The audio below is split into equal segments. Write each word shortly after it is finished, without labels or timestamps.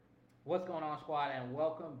What's going on, squad? And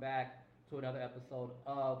welcome back to another episode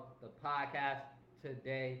of the podcast.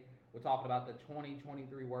 Today, we're talking about the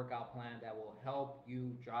 2023 workout plan that will help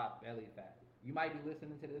you drop belly fat. You might be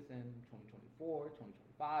listening to this in 2024,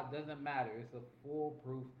 2025, doesn't matter. It's a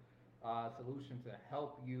foolproof solution to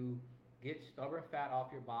help you get stubborn fat off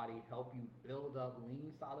your body, help you build up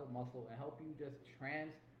lean, solid muscle, and help you just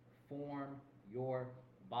transform your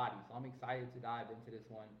body. So I'm excited to dive into this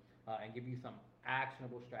one and give you some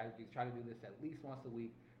actionable strategies. Try to do this at least once a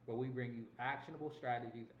week where we bring you actionable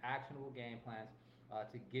strategies, actionable game plans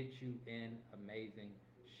to get you in amazing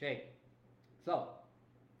shape. So,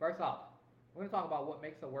 first off, we're going to talk about what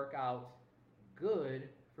makes a workout good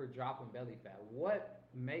for dropping belly fat. What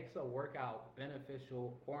makes a workout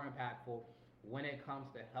beneficial or impactful when it comes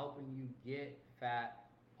to helping you get fat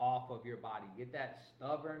off of your body? Get that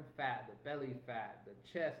stubborn fat, the belly fat, the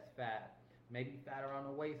chest fat, maybe fat around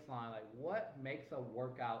the waistline. Like, what makes a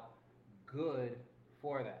workout good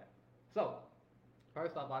for that? So,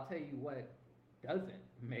 first off, I'll tell you what doesn't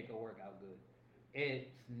make a workout good.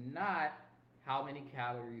 It's not how many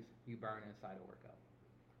calories you burn inside a workout.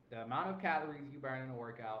 The amount of calories you burn in a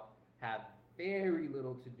workout have very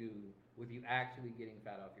little to do with you actually getting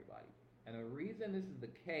fat off your body. And the reason this is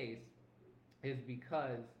the case is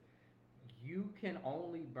because you can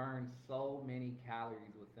only burn so many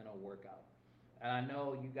calories within a workout. And I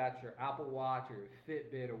know you got your Apple Watch or your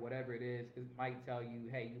Fitbit or whatever it is, it might tell you,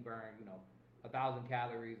 hey, you burn, 1,000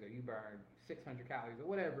 calories or you burn 600 calories or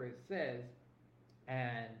whatever it says.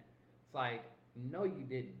 And it's like, no, you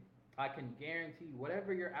didn't. I can guarantee you,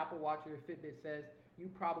 whatever your Apple Watch or your Fitbit says, you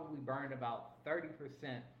probably burned about 30%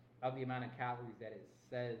 of the amount of calories that it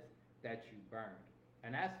says that you burned.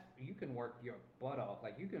 And that's, you can work your butt off.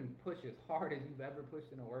 Like, you can push as hard as you've ever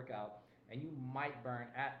pushed in a workout, and you might burn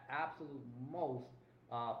at absolute most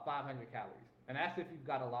 500 calories. And that's if you've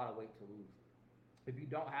got a lot of weight to lose. If you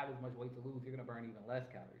don't have as much weight to lose, you're gonna burn even less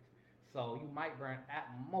calories. So you might burn at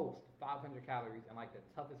most 500 calories in like the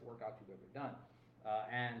toughest workout you've ever done.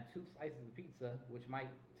 And two slices of pizza, which might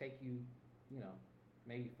take you,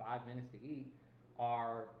 maybe 5 minutes to eat,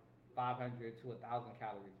 are 500 to 1,000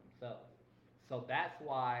 calories themselves. So that's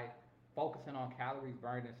why focusing on calories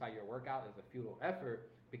burned inside your workout is a futile effort,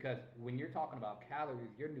 because when you're talking about calories,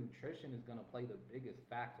 your nutrition is going to play the biggest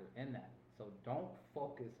factor in that. So don't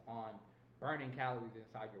focus on burning calories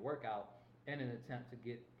inside your workout in an attempt to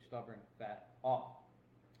get stubborn fat off.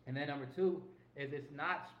 And then number two is it's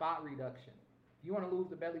not spot reduction. If you want to lose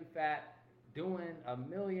the belly fat, doing a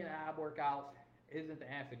million ab workouts isn't the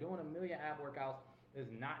answer. Doing a million ab workouts is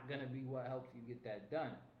not going to be what helps you get that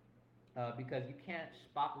done, because you can't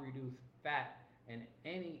spot reduce fat in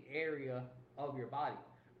any area of your body.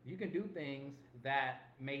 You can do things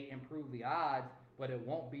that may improve the odds, but it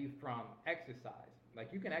won't be from exercise. Like,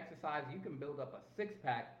 you can exercise, you can build up a six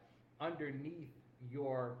pack underneath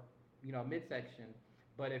your, midsection,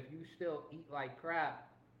 but if you still eat like crap,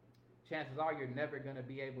 chances are you're never going to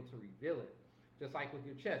be able to reveal it. Just like with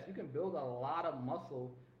your chest, you can build a lot of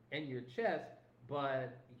muscle in your chest,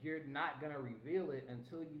 but you're not going to reveal it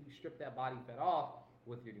until you strip that body fat off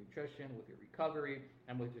with your nutrition, with your recovery,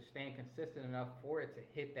 and with just staying consistent enough for it to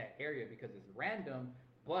hit that area, because it's random,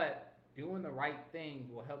 but doing the right things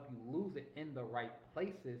will help you lose it in the right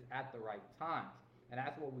places at the right times. And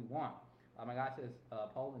that's what we want. My guy says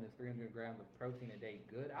Poland is 300 grams of protein a day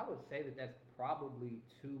good. I would say that that's probably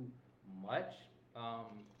too much.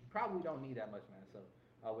 You probably don't need that much, man. So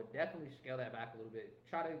I would definitely scale that back a little bit.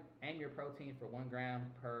 Try to aim your protein for 1 gram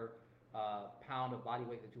per pound of body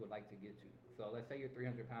weight that you would like to get to. So let's say you're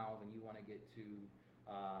 300 pounds and you want to get to,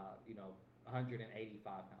 185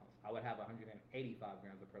 pounds. I would have 185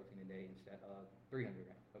 grams of protein a day instead of 300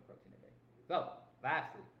 grams of protein a day. So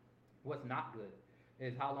lastly, what's not good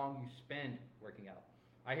is how long you spend working out.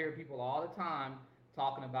 I hear people all the time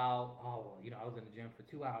talking about, oh, well, I was in the gym for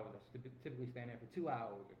 2 hours. I was typically staying there for 2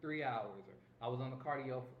 hours or 3 hours, or I was on the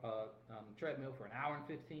cardio treadmill for an hour and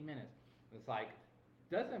 15 minutes. It's like,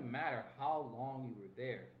 doesn't matter how long you were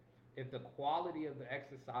there. If the quality of the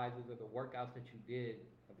exercises or the workouts that you did,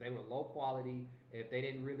 if they were low quality, if they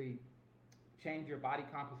didn't really change your body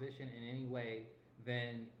composition in any way,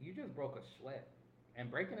 then you just broke a sweat. And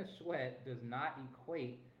breaking a sweat does not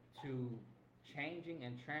equate to changing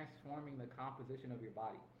and transforming the composition of your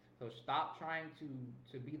body. So stop trying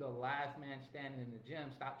to be the last man standing in the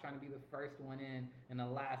gym. Stop trying to be the first one in and the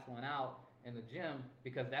last one out in the gym,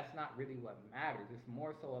 because that's not really what matters. It's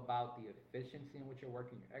more so about the efficiency in which you're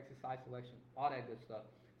working, your exercise selection, all that good stuff.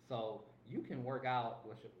 So you can work out,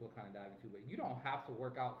 which we'll kind of dive into, but you don't have to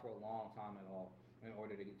work out for a long time at all in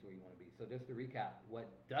order to get to where you want to be. So just to recap, what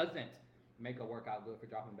doesn't make a workout good for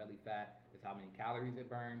dropping belly fat is how many calories it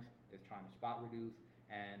burns, is trying to spot reduce,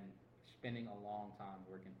 and spending a long time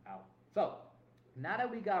working out. So now that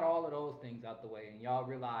we got all of those things out the way, and y'all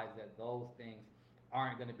realize that those things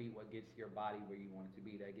aren't going to be what gets your body where you want it to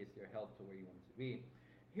be, that gets your health to where you want it to be,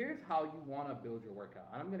 here's how you want to build your workout.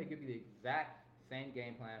 And I'm going to give you the exact same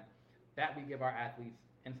game plan that we give our athletes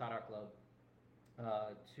inside our club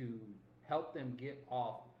to help them get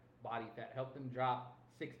off body fat, help them drop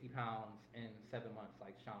 60 pounds in 7 months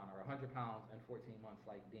like Sean, or 100 pounds in 14 months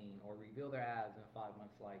like Dean, or reveal their abs in 5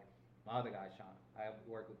 months like my other guy, Sean. I have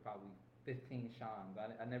worked with probably 15 Seans.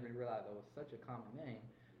 I never realized that was such a common name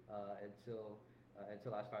until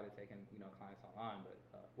I started taking clients online. But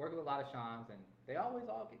worked with a lot of Seans, and they always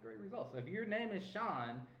all get great results. So if your name is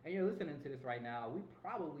Sean and you're listening to this right now, we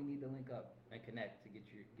probably need to link up and connect to get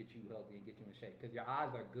you healthy and get you in shape, because your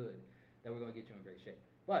odds are good that we're going to get you in great shape.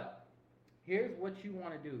 But here's what you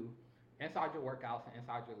want to do inside your workouts and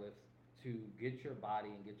inside your lifts to get your body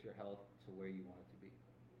and get your health to where you want it to be.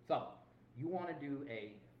 So you want to do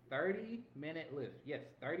a 30-minute lift. Yes,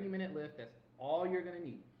 30-minute lift. That's all you're going to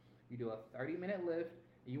need. You do a 30-minute lift,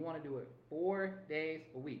 and you want to do it 4 days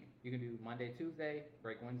a week. You can do Monday, Tuesday,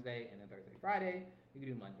 break Wednesday, and then Thursday, Friday. You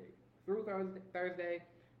can do Monday through Thursday.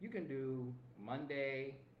 You can do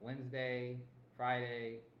Monday, Wednesday,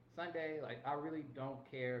 Friday, Sunday. Like, I really don't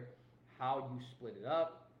care how you split it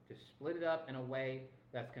up. Just split it up in a way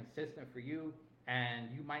that's consistent for you. And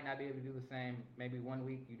you might not be able to do the same. Maybe 1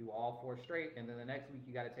 week you do all 4 straight, and then the next week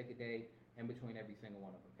you got to take a day in between every single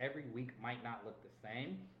one of them. Every week might not look the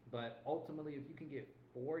same, but ultimately, if you can get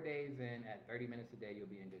 4 days in at 30 minutes a day, you'll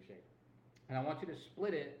be in good shape. And I want you to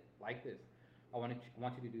split it like this. I want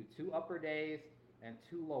you to do 2 upper days and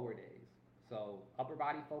 2 lower days. So upper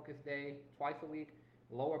body focus day twice a week,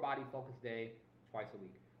 lower body focus day twice a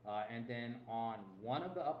week. And then on one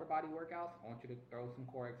of the upper body workouts, I want you to throw some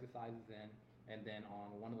core exercises in. And then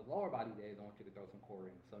on one of the lower body days, I want you to throw some core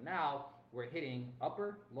in. So now we're hitting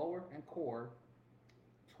upper, lower, and core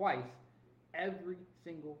twice every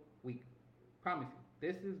single week. Promise you,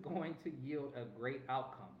 this is going to yield a great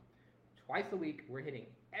outcome. Twice a week, we're hitting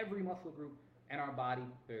every muscle group in our body.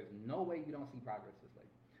 There's no way you don't see progress this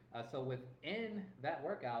way. So within that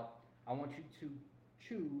workout, I want you to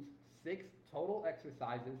choose 6 total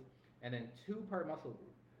exercises and then 2 per muscle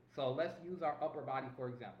group. So let's use our upper body for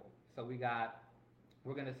example. So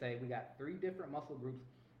we're going to say we got 3 different muscle groups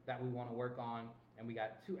that we want to work on, and we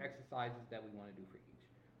got 2 exercises that we want to do for each.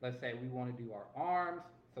 Let's say we want to do our arms,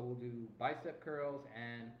 so we'll do bicep curls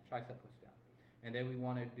and tricep push down. And then we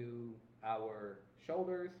want to do our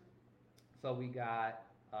shoulders, so we got,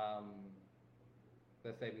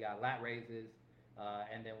 let's say we got lat raises,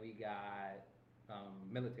 and then we got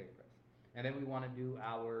military press. And then we want to do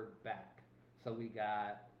our back, so we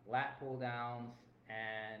got lat pull downs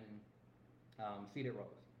and seated rows.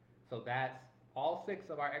 So that's all 6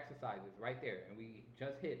 of our exercises right there. And we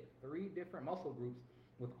just hit 3 different muscle groups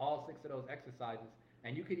with all 6 of those exercises.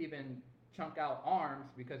 And you could even chunk out arms,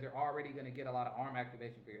 because you're already going to get a lot of arm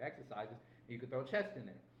activation for your exercises. And you could throw chest in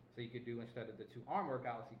there. So you could do, instead of the 2 arm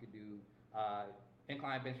workouts, you could do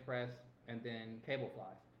incline bench press and then cable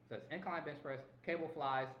flies. So it's incline bench press, cable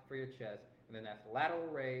flies for your chest, and then that's lateral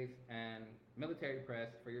raise and military press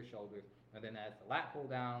for your shoulders. And then that's lat pull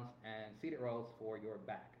downs and seated rows for your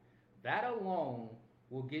back. That alone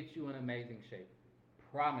will get you in amazing shape.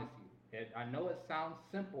 Promise you. I know it sounds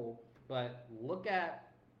simple, but look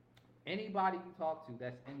at anybody you talk to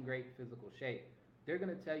that's in great physical shape. They're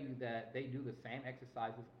going to tell you that they do the same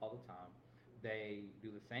exercises all the time. They do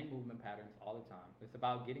the same movement patterns all the time. It's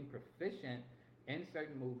about getting proficient in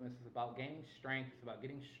certain movements. It's about gaining strength. It's about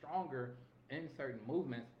getting stronger in certain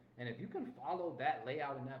movements. And if you can follow that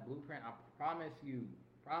layout and that blueprint, I promise you,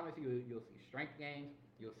 you'll see strength gains,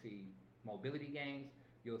 you'll see mobility gains,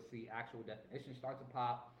 you'll see actual definition start to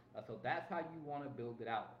pop. So that's how you want to build it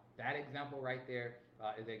out. That example right there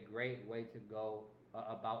is a great way to go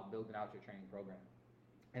about building out your training program.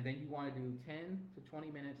 And then you want to do 10 to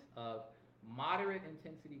 20 minutes of moderate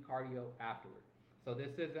intensity cardio afterward. So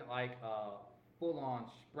this isn't like a full-on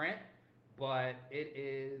sprint, but it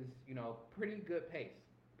is, pretty good pace.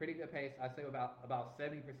 Pretty good pace. I say about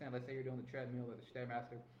 70%. Let's say you're doing the treadmill or the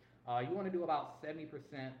Stairmaster. You want to do about 70%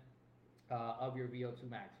 of your VO2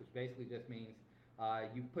 max, which basically just means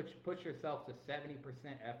you push yourself to 70%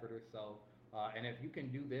 effort or so. And if you can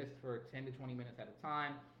do this for 10 to 20 minutes at a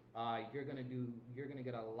time, you're gonna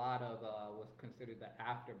get a lot of what's considered the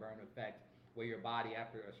afterburn effect, where your body,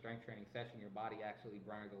 after a strength training session, your body actually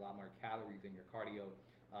burns a lot more calories in your cardio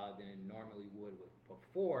than it normally would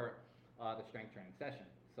before the strength training session.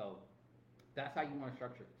 So that's how you want to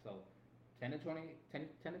structure it. So 10 to 20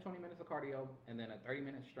 minutes of cardio, and then a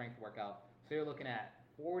 30-minute strength workout. So you're looking at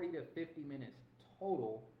 40 to 50 minutes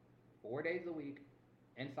total, 4 days a week,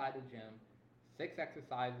 inside the gym, 6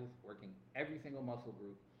 exercises, working every single muscle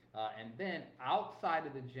group. And then outside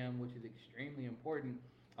of the gym, which is extremely important,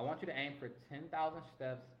 I want you to aim for 10,000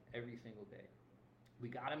 steps every single day. We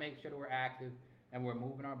got to make sure that we're active and we're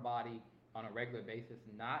moving our body on a regular basis,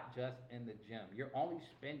 not just in the gym. You're only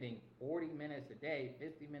spending 40 minutes a day,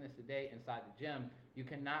 50 minutes a day inside the gym. You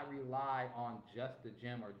cannot rely on just the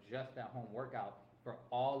gym or just that home workout for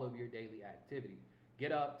all of your daily activity.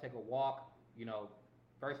 Get up, take a walk,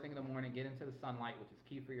 first thing in the morning, get into the sunlight, which is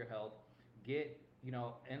key for your health. Get,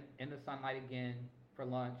 in the sunlight again for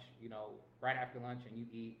lunch, right after lunch and you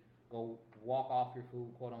eat. Go walk off your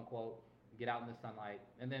food, quote unquote, get out in the sunlight.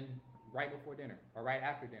 And then right before dinner or right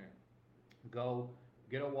after dinner, go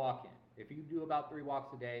get a walk in. If you do about 3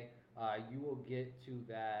 walks a day, you will get to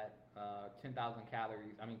that 10,000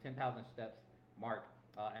 steps mark.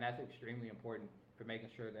 And that's extremely important for making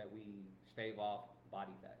sure that we stave off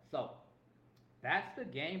body fat. So that's the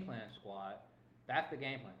game plan, squad. That's the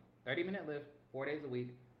game plan. 30-minute lift, 4 days a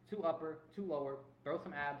week, 2 upper, 2 lower, throw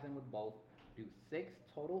some abs in with both, do 6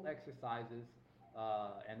 total exercises,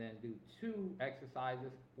 and then do 2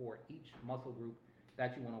 exercises for each muscle group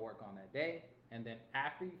that you want to work on that day. And then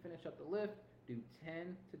after you finish up the lift, do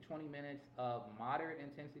 10 to 20 minutes of moderate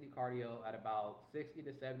intensity cardio at about 60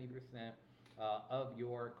 to 70% of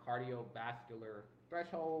your cardiovascular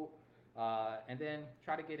threshold. And then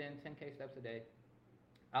try to get in 10K steps a day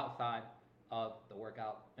outside of the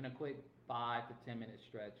workout in a quick 5 to 10 minute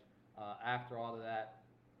stretch. After all of that,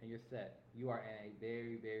 and you're set. You are in a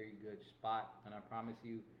very, very good spot. And I promise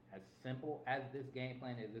you, as simple as this game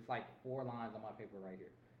plan is, it's like 4 lines on my paper right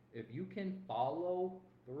here. If you can follow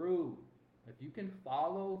through,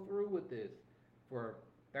 with this for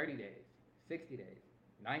 30 days, 60 days,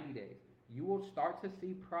 90 days, you will start to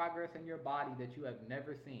see progress in your body that you have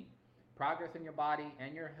never seen. Progress in your body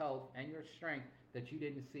and your health and your strength that you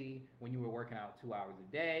didn't see when you were working out 2 hours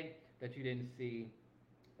a day, that you didn't see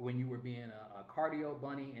when you were being a cardio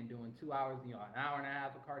bunny and doing 2 hours, an hour and a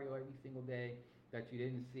half of cardio every single day, that you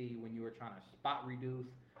didn't see when you were trying to spot reduce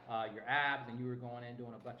your abs and you were going in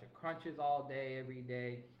doing a bunch of crunches all day, every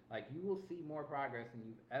day. Like, you will see more progress than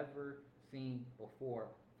you've ever seen before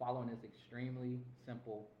following this extremely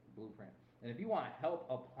simple blueprint. And if you want help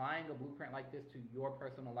applying a blueprint like this to your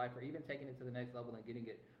personal life, or even taking it to the next level and getting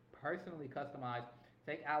it personally customized,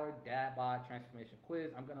 take our Dad Bod Transformation Quiz.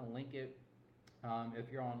 I'm going to link it.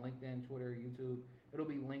 If you're on LinkedIn, Twitter, YouTube, it'll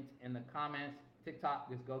be linked in the comments. TikTok,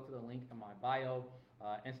 just go to the link in my bio.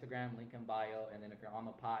 Instagram, link in bio. And then if you're on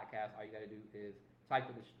the podcast, all you got to do is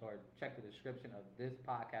check the description of this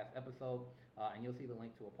podcast episode, and you'll see the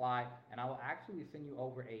link to apply. And I will actually send you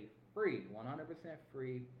over a free, 100%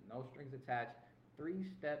 free, no strings attached,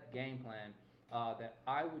 3-step game plan that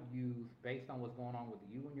I would use based on what's going on with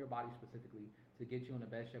you and your body specifically to get you in the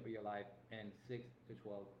best shape of your life in 6 to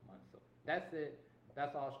 12 months. So that's it.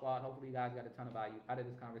 That's all, squad. Hopefully you guys got a ton of value out of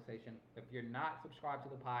this conversation. If you're not subscribed to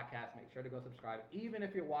the podcast, make sure to go subscribe. Even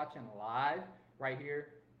if you're watching live right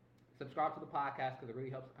here, subscribe to the podcast because it really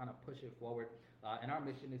helps kind of push it forward. And our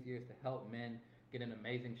mission this year is to help men get in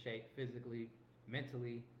amazing shape physically,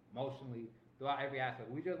 mentally, emotionally, throughout every aspect.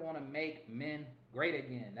 We just want to make men great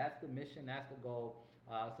again. That's the mission. That's the goal.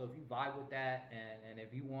 So if you vibe with that, and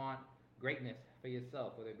if you want greatness for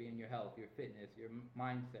yourself, whether it be in your health, your fitness, your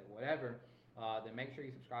mindset, whatever, then make sure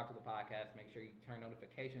you subscribe to the podcast. Make sure you turn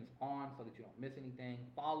notifications on so that you don't miss anything.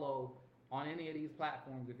 Follow on any of these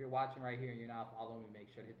platforms. If you're watching right here and you're not following me, make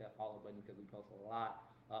sure to hit that follow button because we post a lot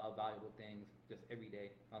of valuable things just every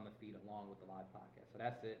day on the feed along with the live podcast. So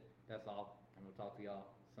that's it. That's all. I'm going to talk to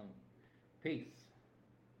y'all soon. Peace.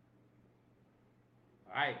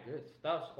 All right, good stuff.